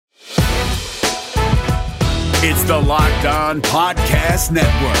It's the Locked On Podcast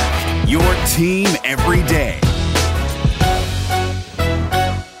Network, your team every day.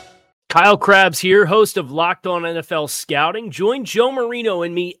 Kyle Krabs here, host of Locked On NFL Scouting. Join Joe Marino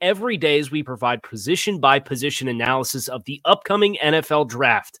and me every day as we provide position-by-position analysis of the upcoming NFL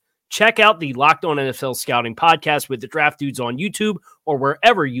Draft. Check out the Locked On NFL Scouting podcast with the Draft Dudes on YouTube or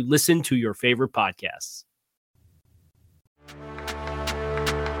wherever you listen to your favorite podcasts.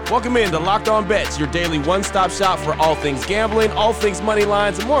 Welcome in to Locked On Bets, your daily one-stop shop for all things gambling, all things money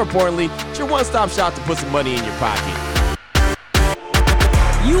lines, and more importantly, it's your one-stop shop to put some money in your pocket.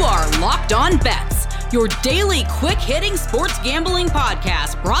 You are Locked On Bets, your daily quick-hitting sports gambling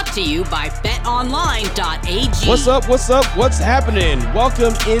podcast brought to you by betonline.ag. What's up? What's happening?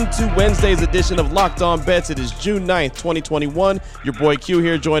 Welcome into Wednesday's edition of Locked On Bets. It is June 9th, 2021. Your boy Q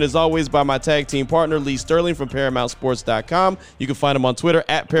here, joined as always by my tag team partner, Lee Sterling from ParamountSports.com. You can find him on Twitter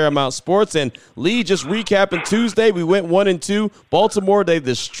at Paramount Sports. And Lee, just recapping Tuesday, we went 1-2. Baltimore, they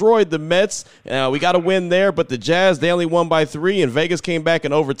destroyed the Mets. We got a win there, but the Jazz, they only won by 3, and Vegas came back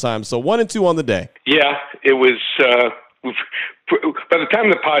in overtime. So 1-2 on the day. Yeah, it was. By the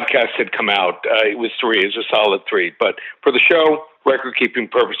time the podcast had come out, it was 3. It was a solid 3. But for the show, record-keeping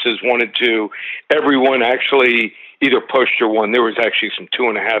purposes, 1-2. Everyone actually either pushed or won. There was actually some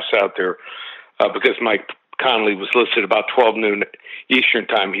 2.5s out there because Mike Conley was listed about 12 noon Eastern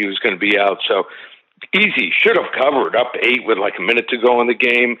time. He was going to be out. So easy. Should have covered up 8 with like a minute to go in the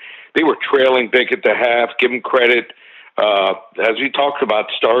game. They were trailing big at the half. Give them credit. As we talked about,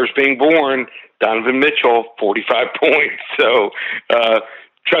 stars being born, Donovan Mitchell, 45 points. So,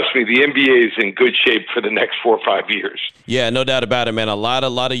 trust me, the NBA is in good shape for the next 4 or 5 years. Yeah, no doubt about it, man. A lot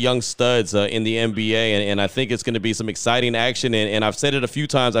of young studs in the NBA, and I think it's going to be some exciting action. And I've said it a few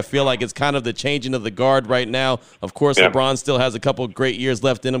times. I feel like it's kind of the changing of the guard right now. Of course, yeah. LeBron still has a couple of great years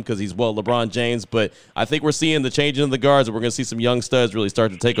left in him because he's, LeBron James. But I think we're seeing the changing of the guards, and we're going to see some young studs really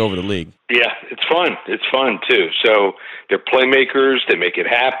start to take over the league. Yeah, it's fun. It's fun, too. So they're playmakers. They make it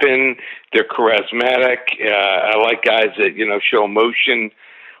happen. They're charismatic. I like guys that, show emotion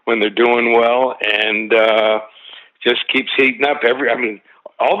when they're doing well, and just keeps heating up.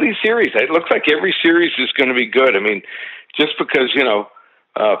 All these series, it looks like every series is going to be good. Just because,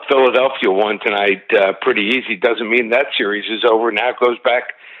 Philadelphia won tonight pretty easy doesn't mean that series is over. Now it goes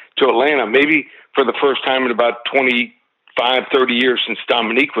back to Atlanta. Maybe for the first time in about 30 years since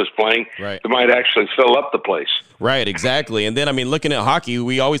Dominique was playing, right, they might actually fill up the place. Right, exactly. And then, looking at hockey,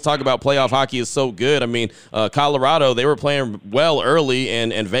 we always talk about playoff hockey is so good. Colorado, they were playing well early,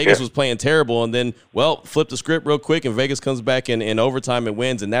 and Vegas was playing terrible. And then, flip the script real quick, and Vegas comes back in overtime and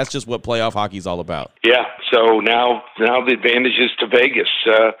wins. And that's just what playoff hockey is all about. Yeah, so now the advantage is to Vegas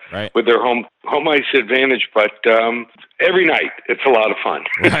with their home ice advantage. But every night, it's a lot of fun.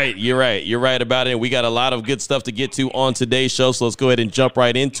 Right, you're right about it. And we got a lot of good stuff to get to on today's show, so let's go ahead and jump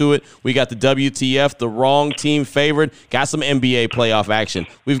right into it. We got the WTF, the wrong team favored. Got some NBA playoff action.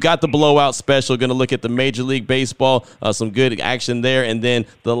 We've got the blowout special. Going to look at the Major League Baseball, some good action there. And then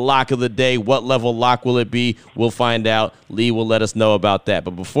the lock of the day. What level lock will it be? We'll find out. Lee will let us know about that.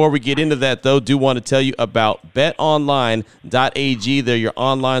 But before we get into that, though, do want to tell you about betonline.ag. They're your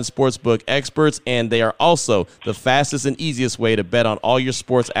online sportsbook experts, and they are also the fastest and easiest way to bet on all your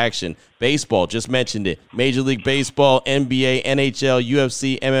sports action. Baseball, just mentioned it. Major League Baseball, NBA, NHL,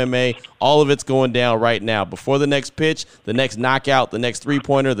 UFC, MMA, all of it's going down right now. Before the next pitch, the next knockout, the next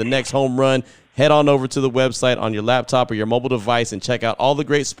three-pointer, the next home run, head on over to the website on your laptop or your mobile device and check out all the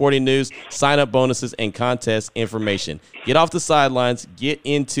great sporting news, sign-up bonuses, and contest information. Get off the sidelines. Get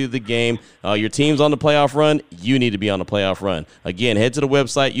into the game. Your team's on the playoff run. You need to be on the playoff run. Again, head to the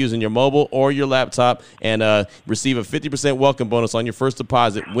website using your mobile or your laptop and receive a 50% welcome bonus on your first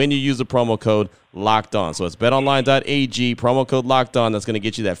deposit when you use the promo code Locked On. So it's betonline.ag, promo code Locked On. That's going to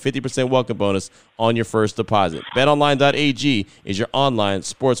get you that 50% welcome bonus on your first deposit. Betonline.ag is your online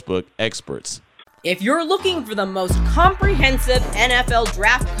sportsbook experts. If you're looking for the most comprehensive NFL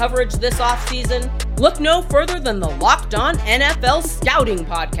draft coverage this offseason, look no further than the Locked On NFL Scouting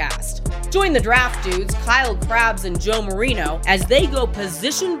Podcast. Join the draft dudes, Kyle Krabs and Joe Marino, as they go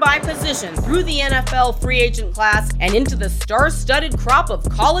position by position through the NFL free agent class and into the star-studded crop of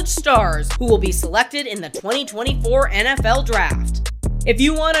college stars who will be selected in the 2024 NFL Draft. If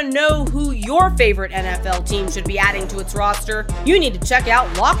you want to know who your favorite NFL team should be adding to its roster, you need to check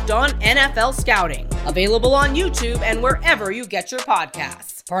out Locked On NFL Scouting, available on YouTube and wherever you get your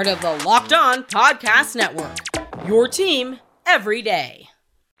podcasts. Part of the Locked On Podcast Network, your team every day.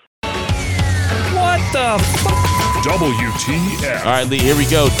 What the WTF? All right, Lee, here we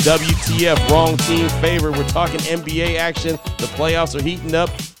go. WTF, wrong team favorite. We're talking NBA action. The playoffs are heating up.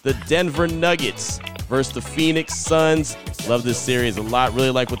 The Denver Nuggets versus the Phoenix Suns. Love this series a lot. Really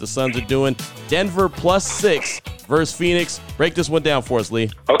like what the Suns are doing. Denver +6 versus Phoenix. Break this one down for us,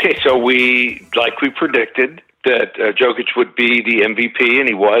 Lee. Okay, so we predicted that Jokic would be the MVP, and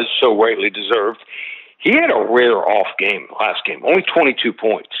he was, so rightly deserved. He had a rare off game last game, only 22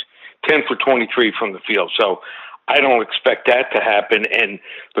 points, 10 for 23 from the field. So I don't expect that to happen, and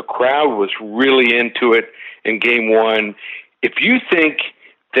the crowd was really into it in game one. If you think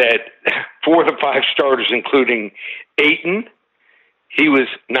that 4 of the 5 starters, including Ayton, he was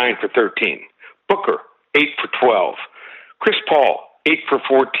 9 for 13. Booker, 8 for 12. Chris Paul, 8 for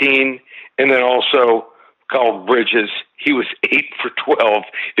 14, and then also Carl Bridges, he was 8 for 12.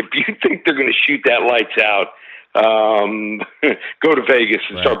 If you think they're going to shoot that lights out, go to Vegas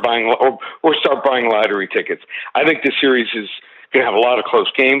and start buying or start buying lottery tickets. I think this series is going to have a lot of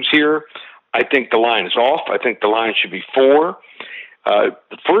close games here. I think the line is off. I think the line should be 4. The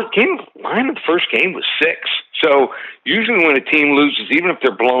line of the first game was 6. So usually when a team loses, even if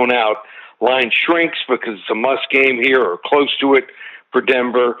they're blown out, line shrinks because it's a must game here or close to it for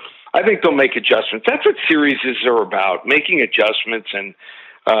Denver. I think they'll make adjustments. That's what series are about, making adjustments. And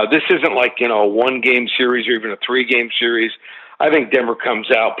this isn't like, a 1-game series or even a 3-game series. I think Denver comes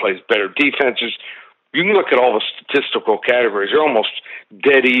out, plays better defenses. You can look at all the statistical categories. They're almost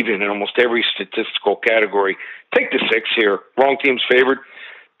dead even in almost every statistical category. Take the 6 here. Wrong team's favored.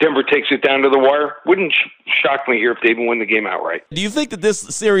 Denver takes it down to the wire. Wouldn't shock me here if they even win the game outright. Do you think that this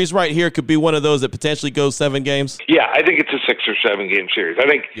series right here could be one of those that potentially goes 7 games? Yeah, I think it's a 6 or 7 game series. I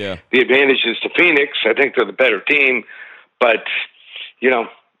think the advantage is to Phoenix. I think they're the better team. But,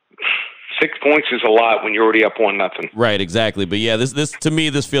 6 points is a lot when you're already up 1-0. Right, exactly. But yeah, this to me,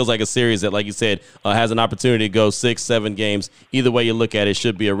 this feels like a series that, like you said, has an opportunity to go 6, 7 games. Either way you look at it,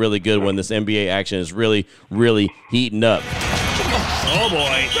 should be a really good one. This NBA action is really, really heating up. Oh,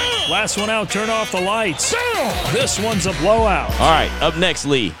 boy. Last one out, turn off the lights. This one's a blowout. All right, up next,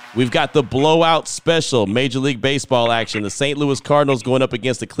 Lee, we've got the blowout special, Major League Baseball action. The St. Louis Cardinals going up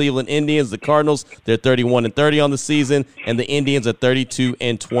against the Cleveland Indians. The Cardinals, they're 31-30 on the season, and the Indians are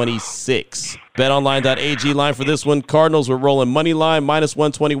 32-26. BetOnline.ag line for this one. Cardinals were rolling money line,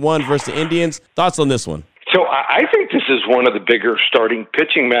 -121 versus the Indians. Thoughts on this one? So I think this is one of the bigger starting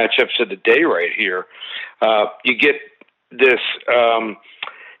pitching matchups of the day right here. You get this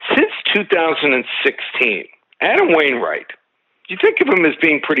since 2016. Adam Wainwright, you think of him as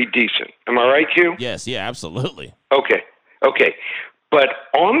being pretty decent. Am I right, Q? Yes, yeah, absolutely. Okay. But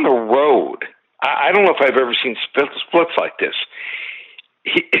on the road, I don't know if I've ever seen splits like this.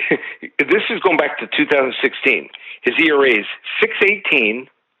 This is going back to 2016. His ERA is 6.18,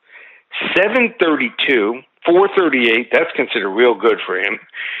 7.32, 4.38. That's considered real good for him.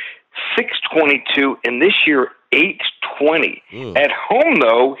 6.22, and this year 8.20. At home,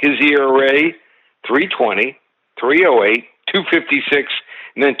 though, his ERA 3.20, 3.08, 2.56,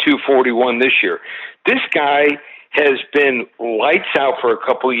 and then 2.41 this year. This guy has been lights out for a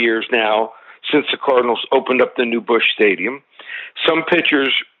couple of years now since the Cardinals opened up the new Busch Stadium. Some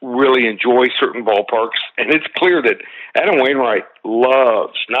pitchers really enjoy certain ballparks, and it's clear that Adam Wainwright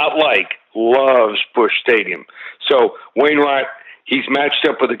loves Busch Stadium. So Wainwright, he's matched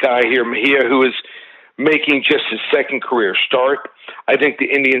up with a guy here, Mejia, who is making just his second career start. I think the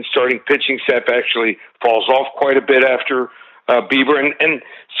Indians' starting pitching staff actually falls off quite a bit after Bieber. And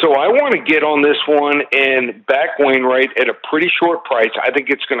so I want to get on this one and back Wainwright at a pretty short price. I think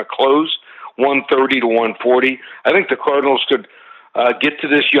it's going to close 130 to 140. I think the Cardinals could get to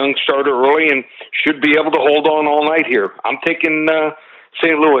this young starter early and should be able to hold on all night here. I'm taking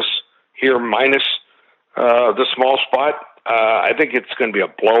St. Louis here minus the small spot. I think it's going to be a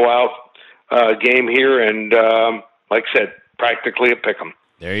blowout game here, and like I said, practically a pick'em.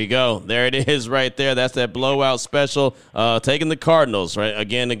 There you go. There it is right there. That's that blowout special. Taking the Cardinals, right,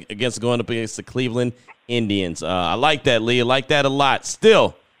 again, against going up against the Cleveland Indians. I like that, Lee. I like that a lot.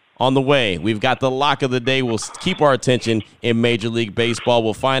 Still, on the way, we've got the lock of the day. We'll keep our attention in Major League Baseball.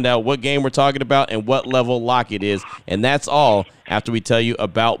 We'll find out what game we're talking about and what level lock it is. And that's all after we tell you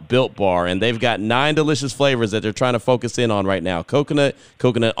about Built Bar. And they've got 9 delicious flavors that they're trying to focus in on right now. Coconut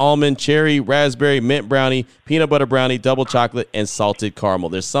almond, cherry, raspberry, mint brownie, peanut butter brownie, double chocolate, and salted caramel.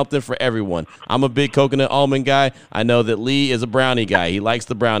 There's something for everyone. I'm a big coconut almond guy. I know that Lee is a brownie guy. He likes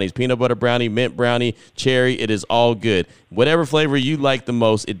the brownies. Peanut butter brownie, mint brownie, cherry. It is all good. Whatever flavor you like the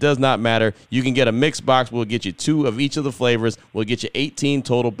most, it does not matter. You can get a mixed box. We'll get you 2 of each of the flavors. We'll get you 18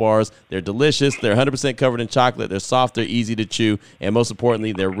 total bars. They're delicious. They're 100% covered in chocolate. They're soft. They're easy to chew. And most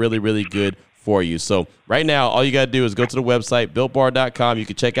importantly, they're really, really good for you. So right now, all you got to do is go to the website, BuiltBar.com. You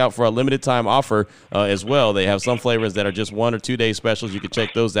can check out for a limited time offer as well. They have some flavors that are just 1 or 2 day specials. You can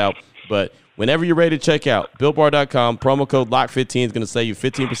check those out. But Whenever you're ready to check out, BuiltBar.com, promo code LOCK15 is going to save you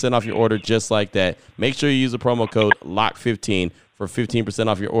 15% off your order just like that. Make sure you use the promo code LOCK15 for 15%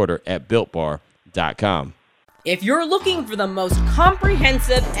 off your order at BuiltBar.com. If you're looking for the most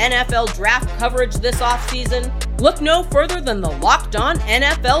comprehensive NFL draft coverage this offseason, look no further than the Locked On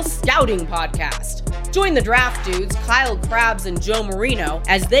NFL Scouting Podcast. Join the draft dudes, Kyle Krabs and Joe Marino,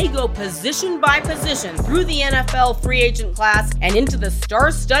 as they go position by position through the NFL free agent class and into the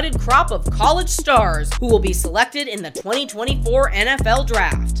star-studded crop of college stars who will be selected in the 2024 NFL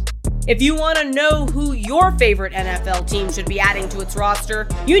Draft. If you want to know who your favorite NFL team should be adding to its roster,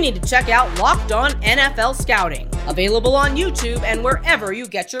 you need to check out Locked On NFL Scouting, available on YouTube and wherever you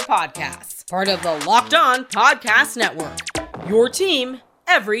get your podcasts. Part of the Locked On Podcast Network, your team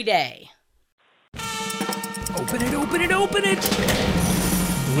every day. Open it, open it, open it.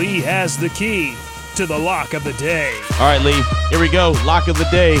 Lee has the key to the lock of the day. All right, Lee, here we go. Lock of the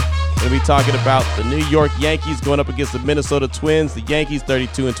day. We're going to be talking about the New York Yankees going up against the Minnesota Twins. The Yankees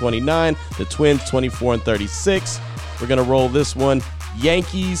 32-29, the Twins 24-36. We're going to roll this one.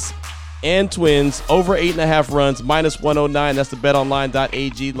 Yankees and Twins over 8.5 runs, minus 109. That's the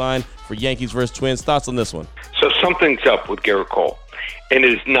betonline.ag line for Yankees versus Twins. Thoughts on this one? So something's up with Garrett Cole, and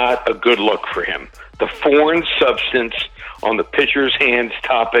it is not a good look for him. The foreign substance on the pitcher's hands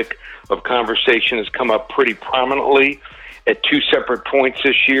topic of conversation has come up pretty prominently at two separate points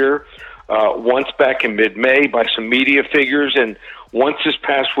this year. Once back in mid-May by some media figures, and once this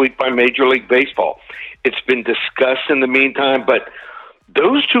past week by Major League Baseball. It's been discussed in the meantime, but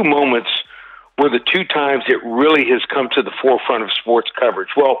those two moments were the two times it really has come to the forefront of sports coverage.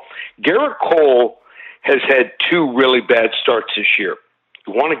 Well, Garrett Cole has had two really bad starts this year.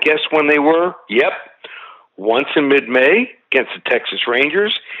 You want to guess when they were? Yep. Once in mid-May against the Texas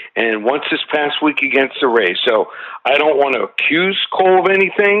Rangers, and once this past week against the Rays. So I don't want to accuse Cole of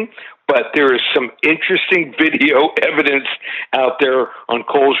anything, but there is some interesting video evidence out there on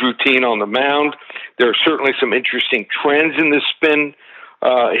Cole's routine on the mound. There are certainly some interesting trends in the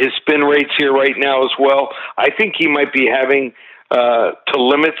his spin rates here right now as well. I think he might be having to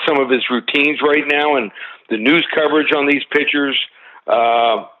limit some of his routines right now, and the news coverage on these pitchers,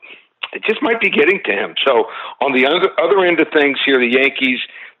 it just might be getting to him. So on the other end of things here, the Yankees,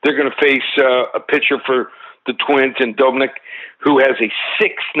 they're going to face a pitcher for the Twins in Dobnik, who has a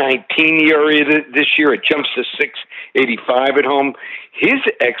 6.19 ERA this year. It jumps to 6.85 at home. His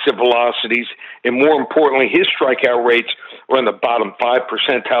exit velocities, and more importantly, his strikeout rates are in the bottom 5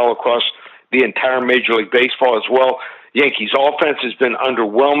 percentile across the entire Major League Baseball as well. Yankees offense has been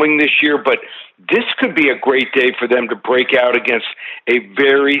underwhelming this year, but this could be a great day for them to break out against a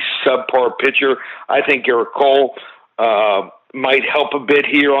very subpar pitcher. I think Garrett Cole might help a bit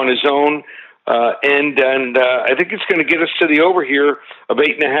here on his own. And I think it's going to get us to the over here of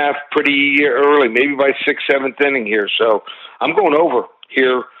 8.5 pretty early, maybe by 6th, 7th inning here. So I'm going over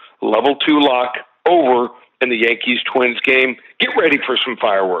here, level 2 lock, over in the Yankees-Twins game. Get ready for some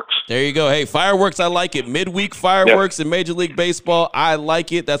fireworks. There you go. Hey, fireworks, I like it. Midweek fireworks in Major League Baseball, I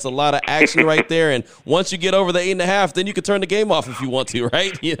like it. That's a lot of action right there. And once you get over the 8.5, then you can turn the game off if you want to,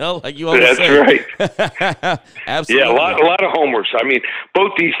 right? You know, like you always say. That's right. Absolutely. Yeah, a lot of homers. I mean,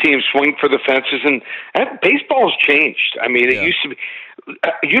 both these teams swing for the fences, and baseball's changed. I mean, it used to be.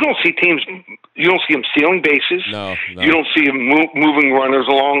 You don't see them stealing bases. No. You don't see them moving runners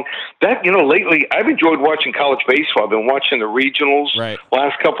along. That, lately I've enjoyed watching college baseball. I've been watching the regionals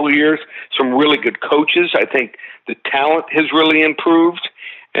last couple of years. Some really good coaches. I think the talent has really improved,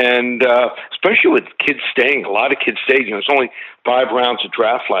 and especially with kids staying. A lot of kids stayed. It's only 5 rounds of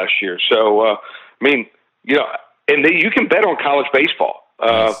draft last year. So, and you can bet on college baseball.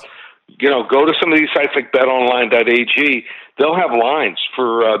 Nice. Go to some of these sites like betonline.ag. They'll have lines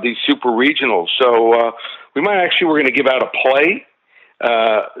for these super regionals. So we're going to give out a play,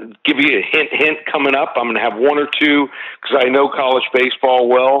 give you a hint coming up. I'm going to have one or two because I know college baseball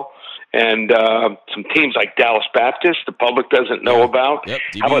well. And some teams like Dallas Baptist, the public doesn't know about. Yep,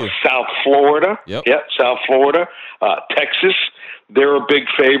 how about South Florida? Yep, South Florida. Texas, they're a big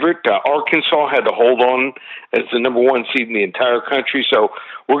favorite. Arkansas had to hold on as the number 1 seed in the entire country. So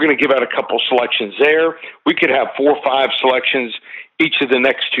we're going to give out a couple selections there. We could have 4 or 5 selections each of the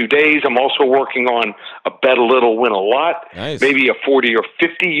next 2 days. I'm also working on a bet a little, win a lot. Nice. Maybe a 40 or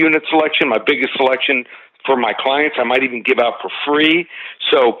 50 unit selection, my biggest selection for my clients. I might even give out for free.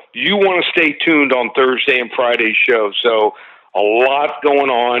 So you want to stay tuned on Thursday and Friday's show. So a lot going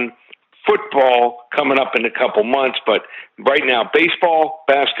on. Football coming up in a couple months, but right now, baseball,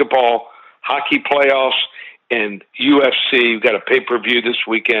 basketball, hockey playoffs, and UFC. We've got a pay-per-view this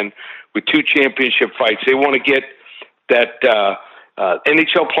weekend with 2 championship fights. They want to get that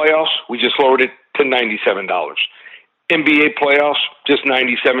NHL playoffs, we just lowered it to $97. NBA playoffs, just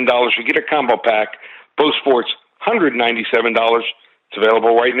 $97. You get a combo pack. Both sports, $197. It's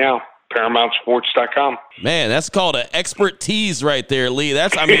available right now. ParamountSports.com. Man, that's called an expert tease right there, Lee. In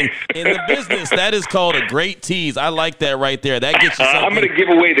the business, that is called a great tease. I like that right there. That gets you something. I'm going to give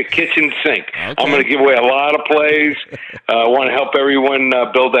away the kitchen sink. Okay. I'm going to give away a lot of plays. I want to help everyone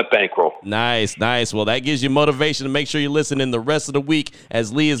build that bankroll. Nice. Well, that gives you motivation to make sure you listen in the rest of the week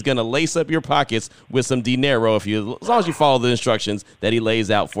as Lee is going to lace up your pockets with some dinero as long as you follow the instructions that he lays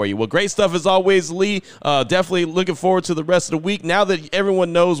out for you. Well, great stuff as always, Lee. Definitely looking forward to the rest of the week. Now that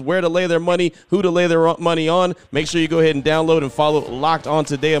everyone knows where to lay their money, who to lay their money on, make sure you go ahead and download and follow Locked On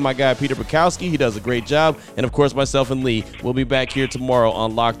Today of my guy Peter Bukowski. He does a great job. And of course, myself and Lee will be back here tomorrow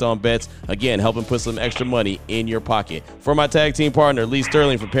on Locked On Bets, again helping put some extra money in your pocket. For my tag team partner Lee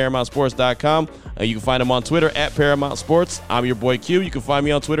Sterling from ParamountSports.com, you can find him on Twitter at Paramount Sports. I'm your boy Q. You can find me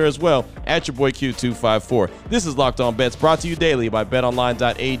on Twitter as well at your boy Q254. This is Locked On Bets, brought to you daily by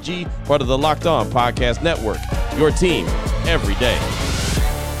BetOnline.ag, part of the Locked On Podcast Network. Your team every day.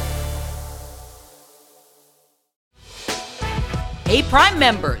 Hey, Prime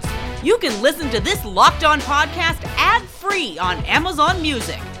members, you can listen to this Locked On podcast ad-free on Amazon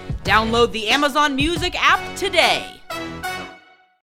Music. Download the Amazon Music app today.